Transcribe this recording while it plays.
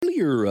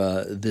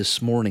Earlier this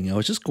morning, I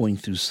was just going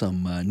through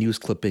some news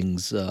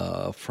clippings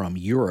from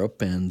Europe,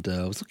 and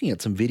I was looking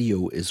at some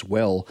video as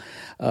well.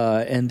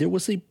 And there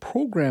was a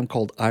program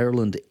called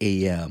Ireland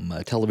AM,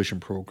 a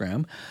television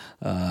program,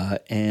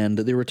 and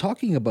they were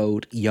talking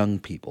about young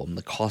people and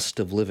the cost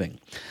of living.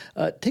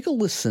 Take a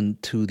listen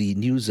to the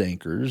news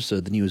anchors,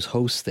 the news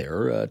hosts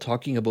there,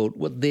 talking about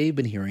what they've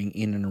been hearing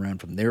in and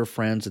around from their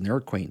friends and their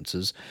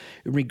acquaintances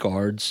in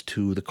regards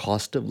to the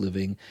cost of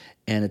living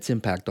and its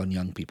impact on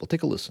young people.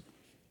 Take a listen.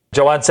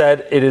 Joanne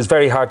said it is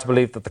very hard to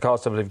believe that the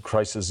cost of living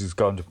crisis is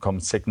going to become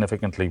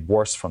significantly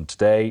worse from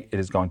today. It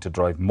is going to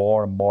drive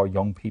more and more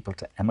young people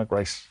to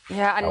emigrate.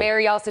 Yeah, and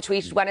Mary also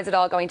tweeted, when is it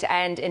all going to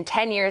end? In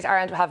 10 years,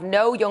 Ireland will have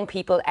no young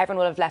people. Everyone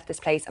will have left this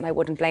place, and I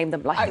wouldn't blame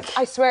them.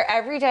 I swear,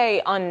 every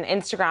day on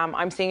Instagram,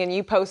 I'm seeing a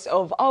new post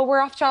of, we're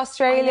off to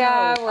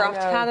Australia, we're off to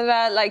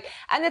Canada.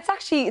 And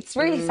it's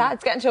really sad.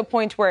 It's getting to a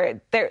point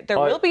where there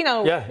will be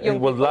no young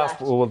people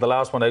left. Will the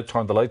last one out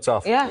turn the lights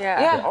off?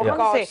 Yeah. Oh,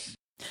 honestly.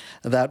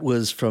 That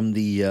was from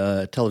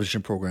the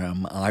television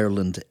program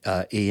Ireland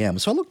AM.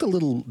 So I looked a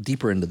little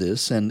deeper into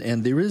this,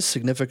 and there is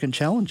significant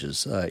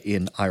challenges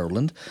in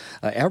Ireland.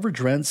 Average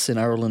rents in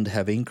Ireland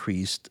have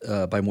increased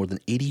by more than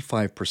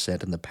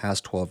 85% in the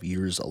past 12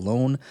 years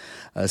alone.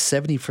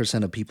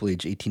 70% of people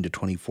aged 18 to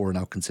 24 are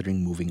now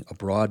considering moving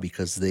abroad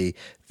because they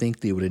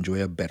think they would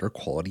enjoy a better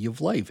quality of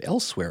life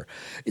elsewhere.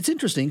 It's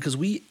interesting because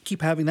we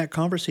keep having that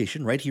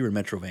conversation right here in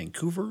Metro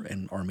Vancouver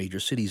and our major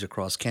cities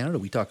across Canada.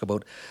 We talk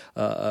about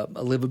a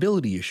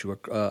livability issue,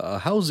 a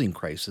housing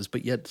crisis,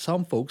 but yet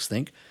some folks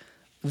think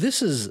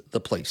this is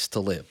the place to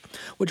live.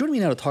 Well, joining me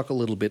now to talk a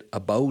little bit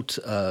about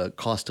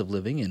cost of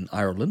living in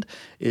Ireland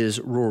is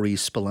Rory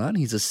Spillane.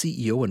 He's a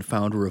CEO and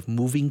founder of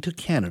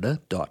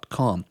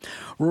movingtocanada.com.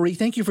 Rory,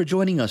 thank you for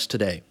joining us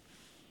today.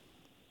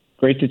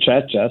 Great to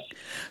chat, Jess.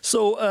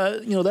 So,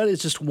 that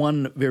is just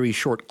one very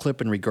short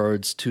clip in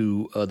regards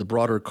to the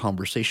broader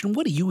conversation.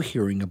 What are you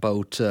hearing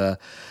about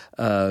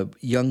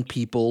young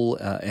people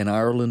in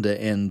Ireland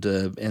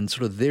and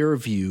sort of their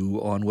view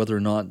on whether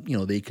or not,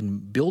 they can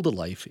build a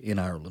life in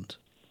Ireland?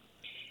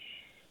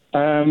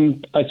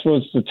 I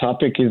suppose the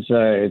topic is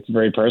it's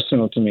very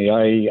personal to me.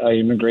 I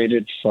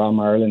immigrated from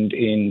Ireland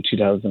in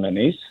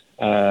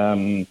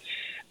 2008.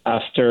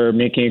 After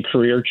making a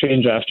career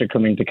change after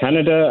coming to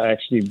Canada, I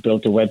actually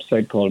built a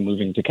website called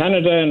Moving to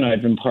Canada, and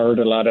I've empowered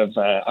a lot of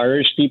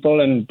Irish people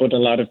but a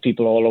lot of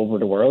people all over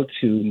the world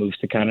to move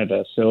to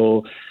Canada.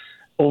 So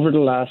over the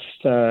last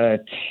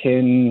 10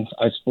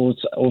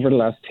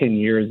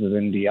 years,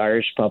 then the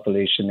Irish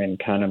population in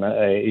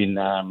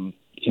Canada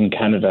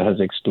has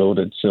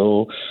exploded.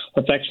 So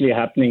what's actually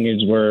happening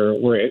is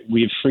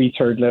we have free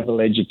third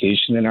level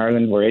education in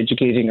Ireland. We're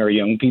educating our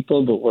young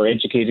people, but we're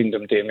educating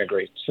them to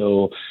immigrate.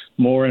 So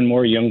more and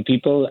more young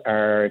people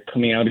are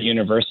coming out of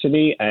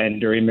university and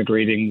they're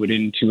immigrating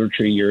within 2 or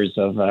 3 years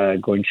of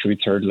going through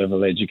third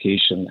level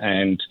education.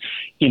 And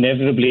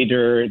inevitably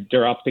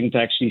they're opting to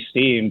actually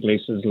stay in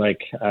places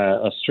like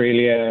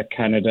Australia,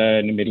 Canada,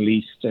 and the Middle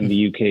East and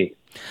the UK.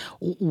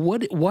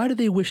 Why do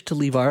they wish to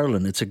leave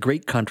Ireland? It's a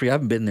great country. I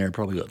haven't been there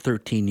probably about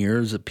 13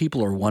 years. The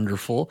people are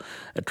wonderful,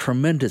 a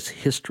tremendous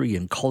history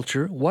and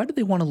culture. Why do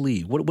they want to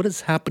leave? What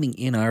is happening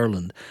in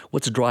Ireland?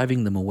 What's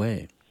driving them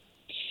away?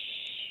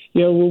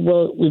 Yeah,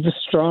 well, we have a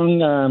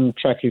strong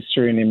track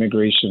history in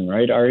immigration,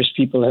 right? Irish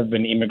people have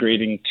been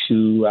immigrating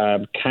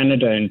to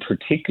Canada in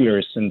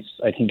particular since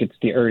I think it's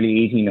the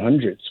early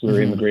 1800s. We were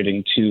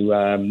immigrating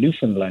to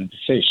Newfoundland to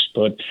fish.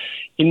 But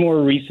in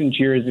more recent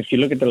years, if you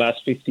look at the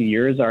last 50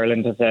 years,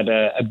 Ireland has had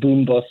a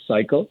boom-bust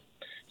cycle.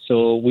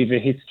 So we have a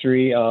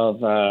history of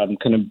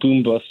kind of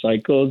boom-bust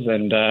cycles,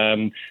 and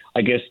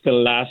I guess the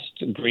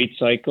last great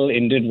cycle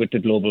ended with the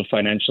global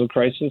financial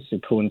crisis.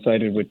 It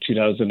coincided with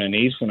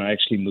 2008 when I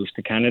actually moved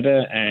to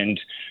Canada, and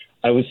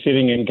I was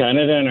sitting in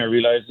Canada and I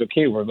realized,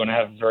 okay, we're going to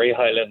have a very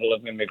high level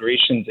of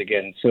immigrations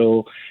again.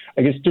 So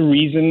I guess the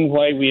reason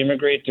why we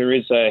immigrate, there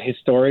is a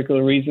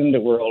historical reason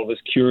that we're always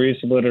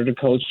curious about other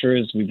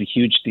cultures. We have a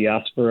huge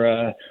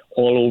diaspora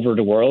all over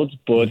the world,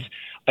 but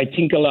I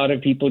think a lot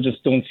of people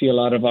just don't see a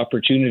lot of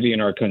opportunity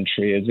in our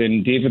country. As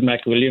in David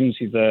McWilliams,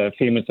 he's a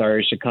famous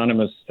Irish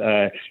economist.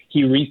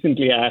 He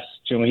recently asked,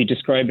 he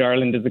described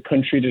Ireland as a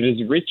country that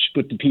is rich,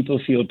 but the people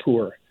feel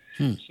poor.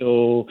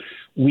 So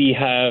we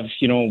have,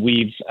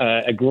 we've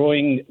a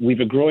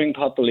growing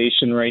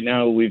population right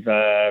now. We've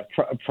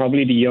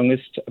probably the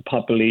youngest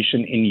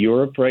population in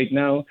Europe right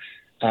now.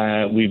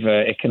 We've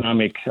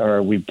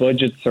we've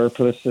budget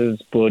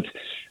surpluses, but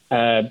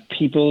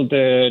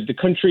the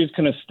country is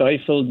kind of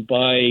stifled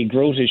by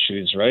growth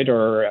issues, right?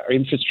 Our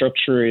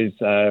infrastructure is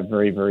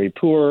very, very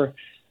poor.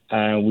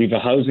 We've a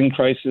housing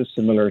crisis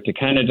similar to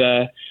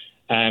Canada.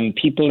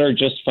 People are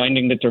just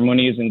finding that their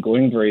money isn't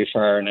going very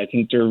far. And I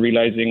think they're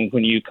realizing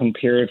when you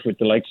compare it with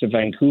the likes of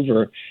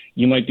Vancouver,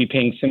 you might be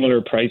paying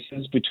similar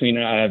prices between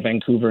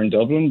Vancouver and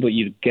Dublin, but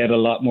you get a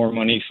lot more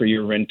money for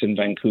your rent in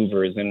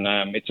Vancouver.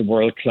 And it's a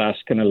world-class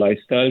kind of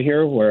lifestyle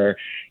here, where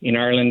in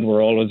Ireland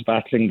we're always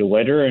battling the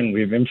weather and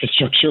we have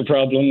infrastructure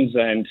problems.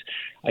 And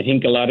I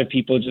think a lot of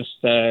people just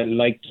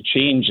like to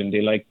change, and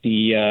they like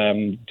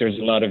there's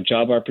a lot of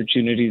job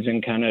opportunities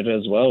in Canada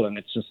as well. And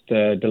it's just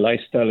the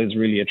lifestyle is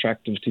really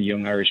attractive to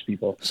young Irish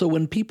people. So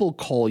when people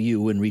call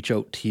you and reach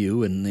out to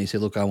you and they say,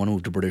 look, I want to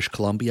move to British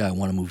Columbia, I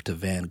want to move to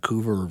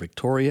Vancouver or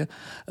Victoria,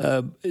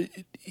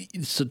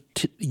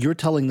 you're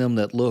telling them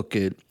that, look,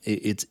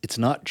 it's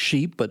not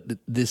cheap, but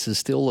this is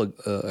still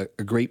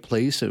a great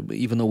place.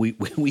 Even though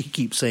we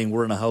keep saying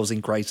we're in a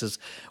housing crisis,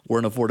 we're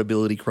in an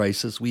affordability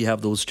crisis, we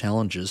have those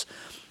challenges.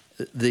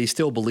 They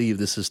still believe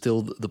this is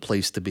still the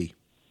place to be.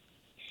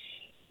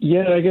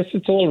 Yeah, I guess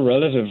it's all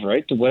relative,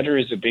 right? The weather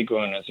is a big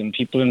one, as in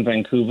people in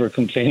Vancouver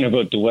complain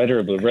about the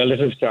weather, but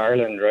relative to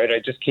Ireland, right? I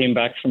just came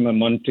back from a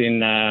month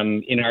in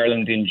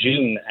Ireland in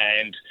June,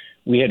 and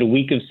we had a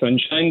week of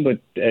sunshine, but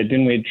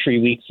then we had 3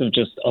 weeks of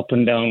just up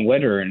and down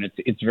weather, and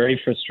it's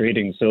very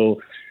frustrating.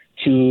 So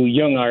to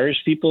young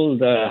Irish people,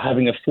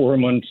 having 4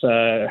 months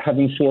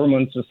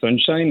of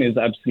sunshine is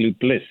absolute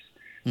bliss.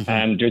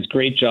 Mm-hmm. There's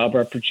great job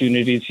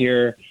opportunities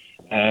here.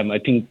 I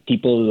think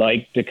people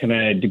like the kind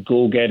of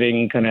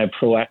go-getting, kind of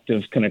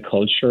proactive kind of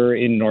culture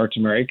in North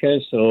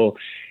America. So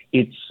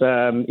it's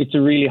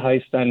a really high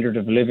standard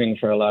of living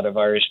for a lot of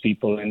Irish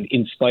people. And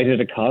in spite of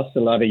the cost,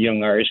 a lot of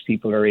young Irish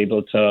people are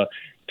able to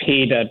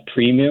pay that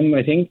premium,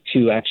 I think,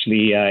 to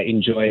actually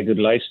enjoy a good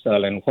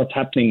lifestyle. And what's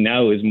happening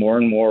now is more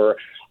and more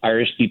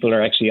Irish people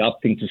are actually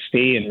opting to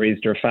stay and raise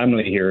their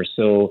family here.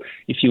 So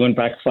if you went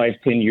back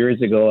 5-10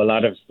 years ago, a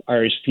lot of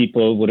Irish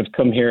people would have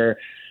come here,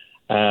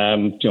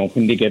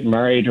 when they get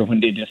married or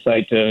when they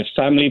decide to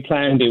family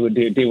plan, they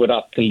would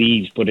opt to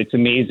leave. But it's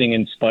amazing,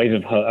 in spite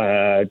of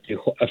the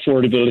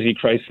affordability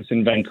crisis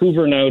in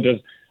Vancouver now,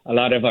 that a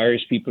lot of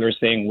Irish people are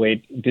saying,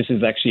 wait, this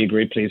is actually a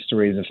great place to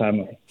raise a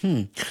family.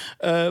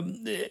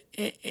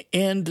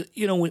 And,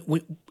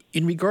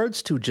 in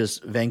regards to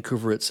just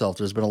Vancouver itself,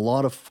 there's been a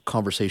lot of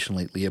conversation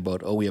lately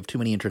about, we have too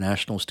many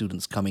international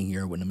students coming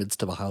here in the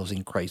midst of a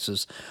housing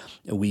crisis.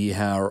 We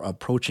are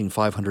approaching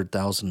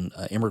 500,000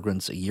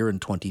 immigrants a year in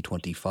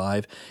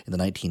 2025. In the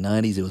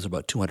 1990s, it was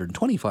about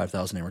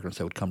 225,000 immigrants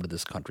that would come to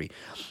this country.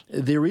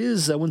 There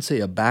is, I wouldn't say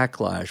a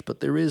backlash,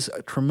 but there is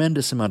a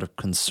tremendous amount of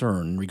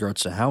concern in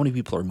regards to how many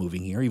people are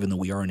moving here, even though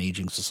we are an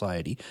aging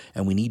society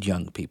and we need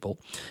young people.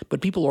 But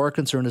people are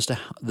concerned as to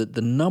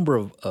the number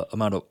of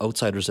amount of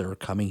outsiders that are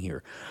coming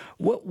here.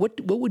 What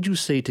would you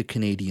say to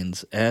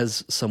Canadians,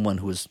 as someone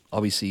who is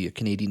obviously a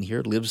Canadian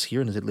here, lives here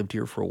and has lived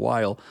here for a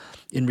while,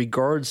 in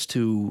regards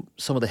to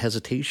some of the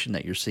hesitation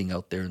that you're seeing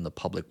out there in the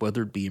public,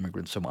 whether it be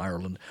immigrants from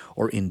Ireland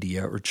or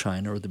India or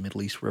China or the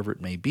Middle East, wherever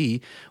it may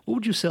be? What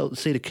would you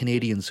say to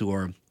Canadians who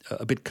are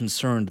a bit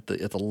concerned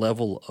at the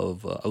level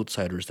of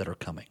outsiders that are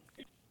coming?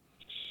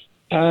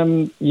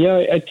 I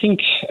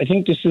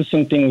think this is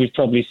something we've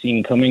probably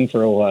seen coming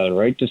for a while,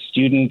 right? The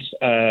student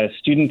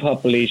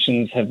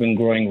populations have been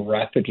growing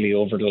rapidly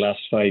over the last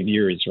 5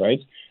 years,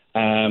 right?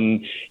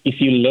 If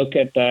you look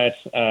at that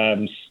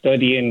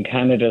study in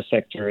Canada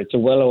sector, it's a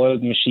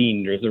well-oiled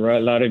machine. There's a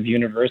lot of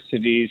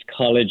universities,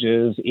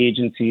 colleges,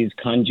 agencies,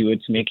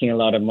 conduits making a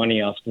lot of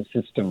money off the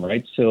system,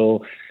 right?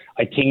 So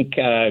I think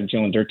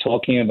they're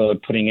talking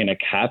about putting in a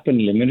cap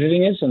and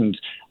limiting it, and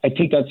I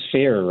think that's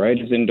fair,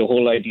 right? As in the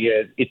whole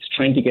idea, it's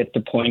trying to get the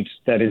point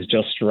that is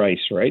just right?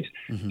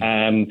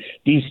 Mm-hmm.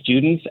 These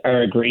students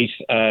are a great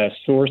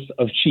source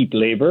of cheap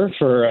labor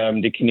for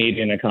the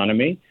Canadian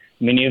economy.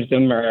 Many of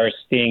them are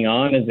staying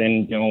on, as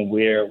in,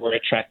 we're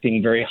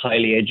attracting very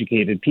highly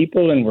educated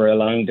people and we're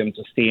allowing them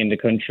to stay in the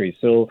country.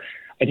 So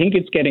I think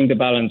it's getting the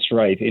balance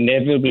right.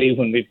 Inevitably,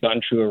 when we've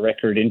gone through a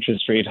record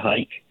interest rate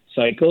hike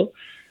cycle,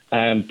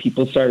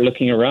 people start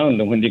looking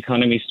around, and when the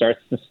economy starts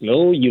to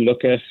slow, you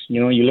look at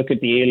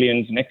the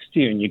aliens next to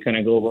you, and you kind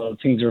of go, well,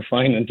 things are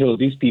fine until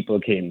these people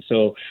came.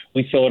 So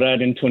we saw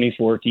that in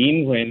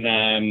 2014 when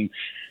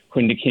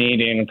the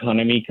Canadian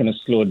economy kind of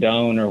slowed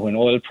down, or when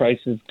oil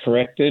prices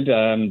corrected.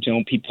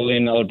 People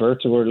in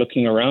Alberta were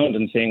looking around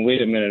and saying,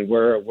 wait a minute,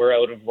 we're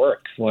out of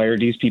work. Why are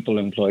these people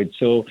employed?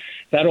 So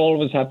that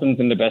always happens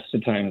in the best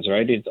of times,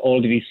 right? It's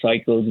all these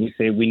cycles. We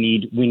say we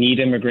need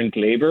immigrant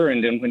labor,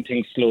 and then when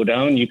things slow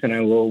down, you kind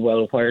of go,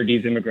 well, why are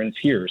these immigrants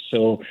here?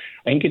 So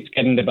I think it's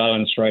getting the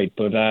balance right.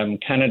 But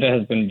Canada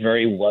has been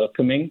very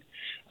welcoming.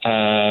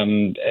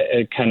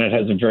 Canada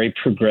has a very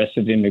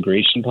progressive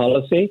immigration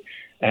policy.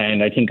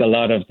 And I think a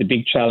lot of the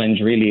big challenge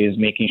really is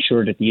making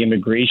sure that the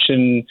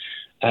immigration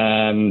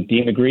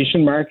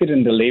market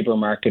and the labor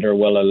market are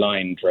well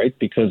aligned, right?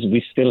 Because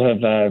we still have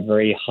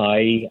very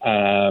high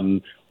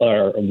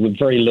or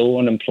very low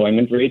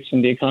unemployment rates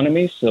in the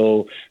economy.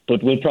 So,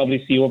 but we'll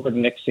probably see over the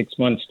next 6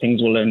 months,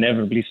 things will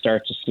inevitably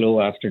start to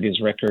slow after these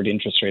record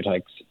interest rate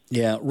hikes.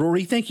 Yeah.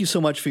 Rory, thank you so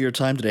much for your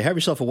time today. Have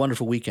yourself a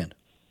wonderful weekend.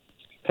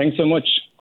 Thanks so much.